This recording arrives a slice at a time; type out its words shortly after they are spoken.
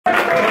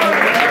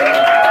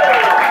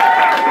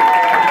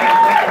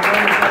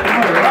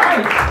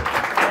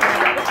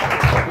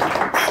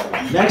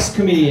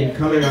comedian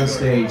coming on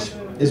stage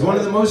is one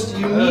of the most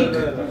unique,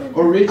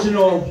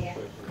 original,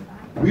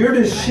 weird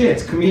as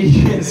shit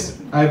comedians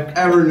I've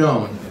ever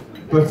known.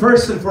 But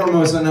first and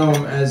foremost, I know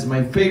him as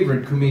my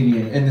favorite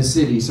comedian in the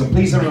city. So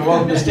please everyone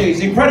welcome to the stage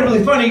the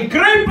incredibly funny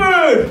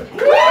Greipur!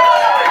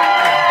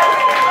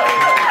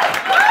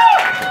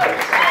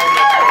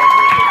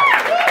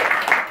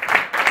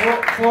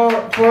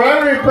 For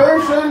every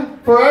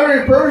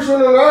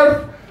person on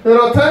earth,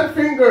 there are 10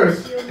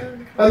 fingers.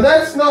 And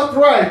that's not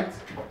right.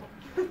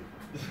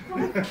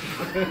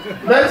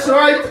 That's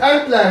right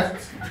and left.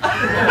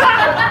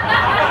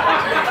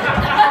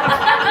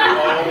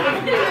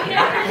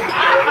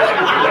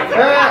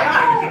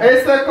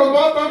 Is the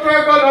Komodo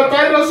dragon a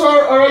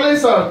dinosaur or a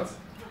lizard?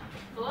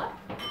 What?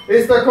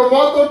 Is the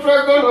Komodo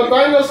dragon a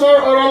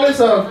dinosaur or a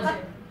lizard?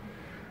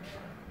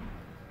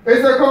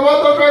 Is the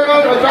Komodo dragon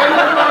a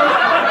dinosaur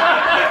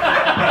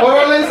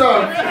or a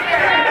lizard?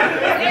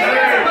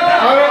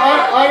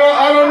 I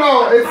don't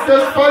know. It's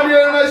just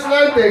funnier in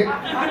Icelandic.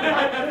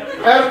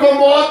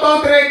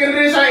 Komodo dragon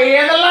is a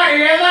edela.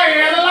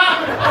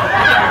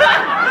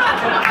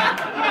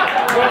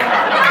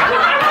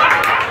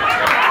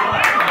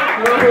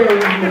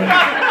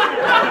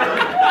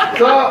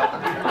 So,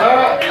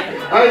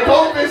 I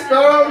told this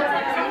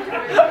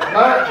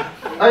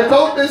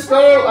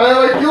girl I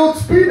have a huge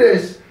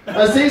penis.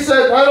 And she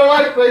said, I don't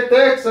like big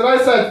dicks. And I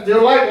said, do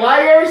you like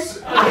liars?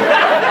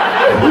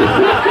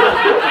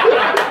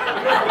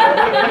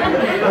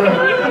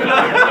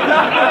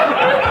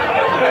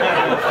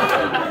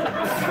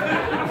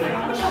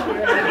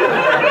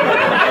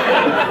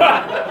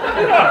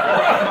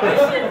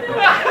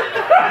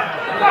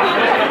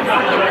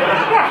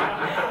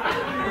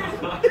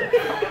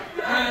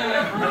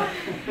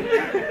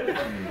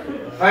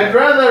 I'd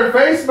rather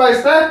face my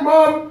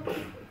stepmom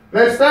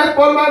than step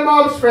on my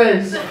mom's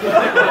face.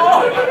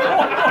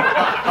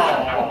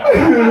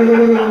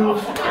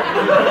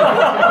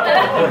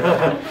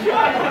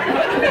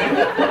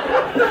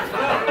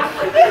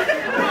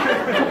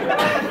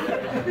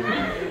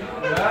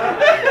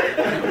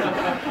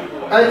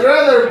 I'd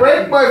rather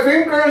break my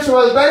fingers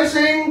while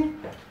dancing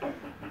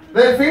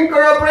than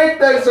finger a break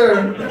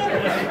dancer.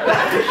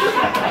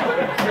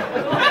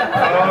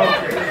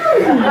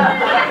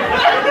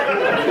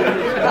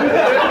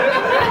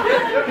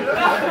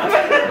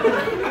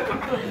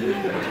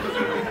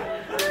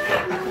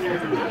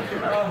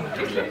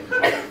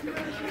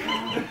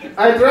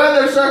 I'd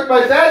rather suck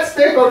my dad's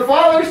dick on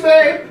Father's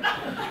Day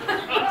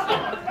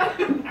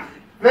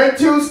than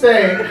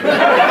Tuesday.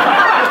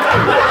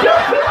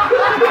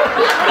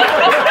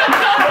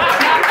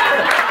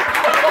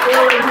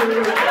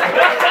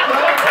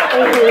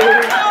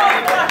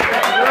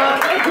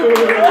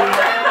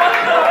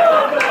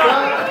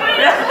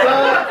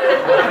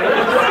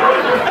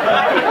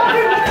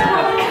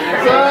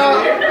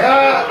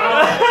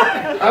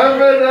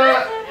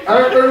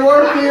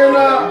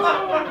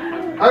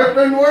 I've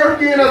been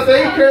working in a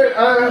daycare.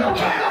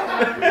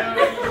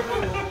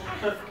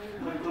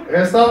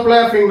 Stop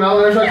laughing now.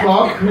 There's a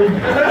clock. So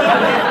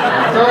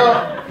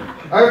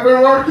I've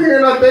been working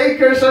in a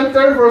daycare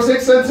center for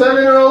 6 and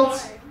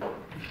 7-year-olds,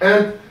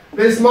 and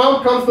this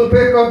mom comes to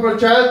pick up her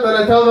child, and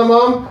I tell the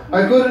mom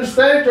I couldn't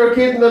stand your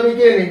kid in the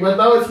beginning, but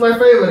now it's my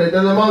favorite.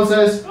 And the mom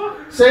says,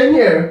 same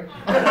here.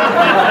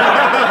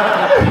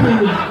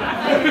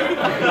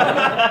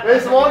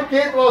 This one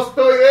kid was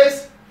doing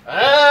this.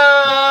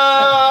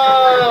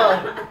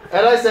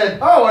 And I said,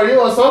 oh, are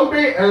you a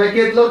zombie? And the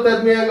kid looked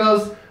at me and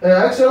goes,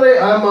 actually,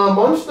 I'm a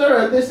monster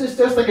and this is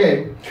just a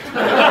game.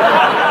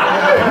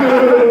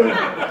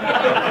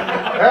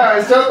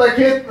 I showed the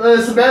kid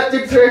this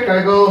magic trick.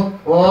 I go,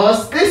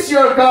 was this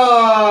your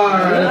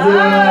car?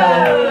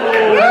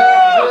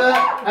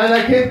 And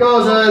the kid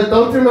goes,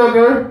 don't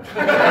remember.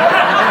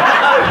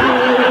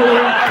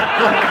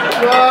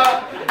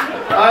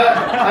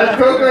 I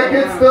took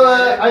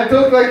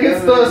the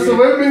kids to a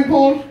swimming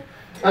pool,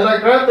 and I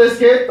grab this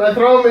kid, I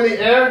throw him in the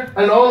air,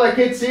 and all the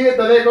kids see it,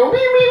 and they go wee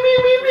wee wee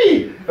wee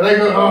wee, and I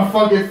go, oh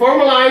fuck it,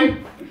 form a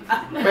line,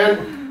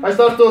 and I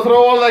start to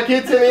throw all the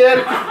kids in the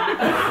air,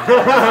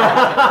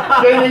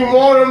 gaining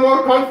more and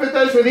more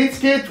confidence with each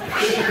kid.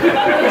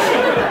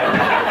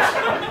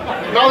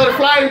 Now they're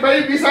flying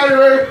babies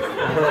everywhere,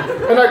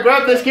 and I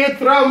grab this kid,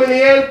 throw him in the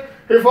air.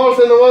 He falls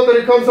in the water,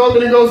 he comes out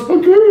and he goes,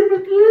 again.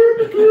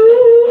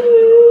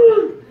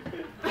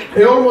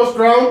 He almost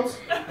drowned,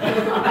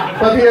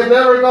 but he had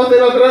never gotten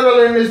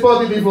adrenaline in his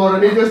body before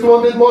and he just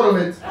wanted more of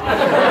it.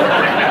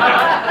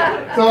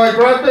 So I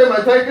grab him,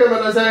 I take him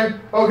and I say,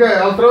 okay,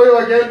 I'll throw you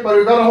again, but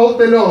you gotta hold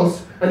the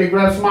nose. And he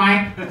grabs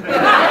mine.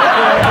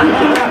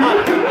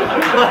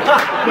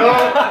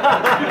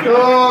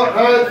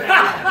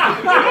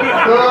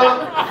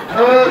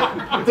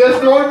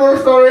 Just one more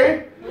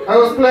story. I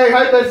was playing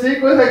hide and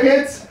seek with the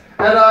kids,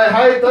 and I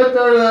hide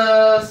under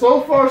the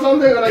sofa or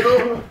something, and I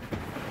go.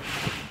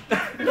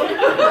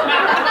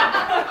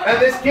 And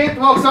this kid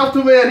walks up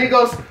to me and he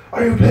goes,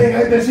 are you playing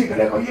hide and seek?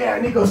 And I go, yeah.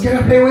 And he goes, can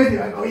I play with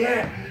you? I go,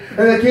 yeah.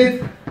 And the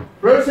kid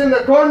runs in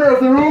the corner of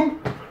the room,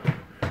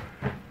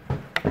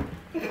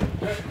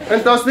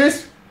 and does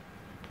this.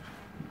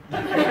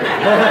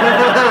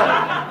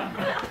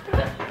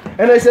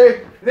 And I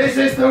say, this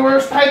is the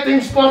worst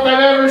hiding spot I've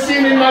ever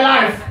seen in my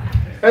life.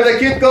 And the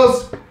kid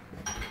goes,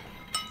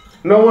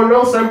 no one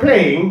knows I'm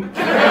playing.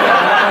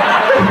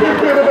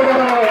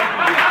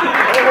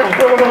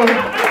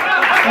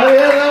 Oh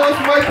yeah, that was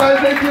my time.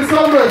 Thank you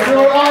so much. You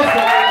were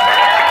awesome.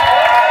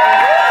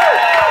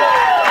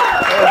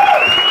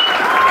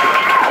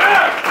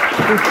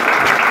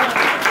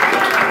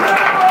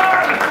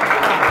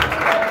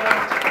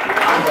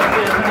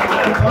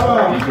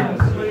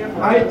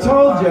 I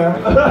told you.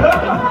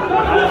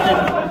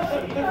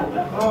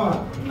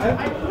 I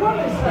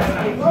promise.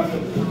 I love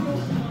it.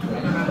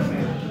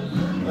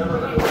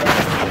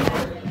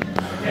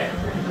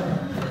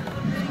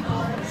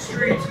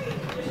 Street.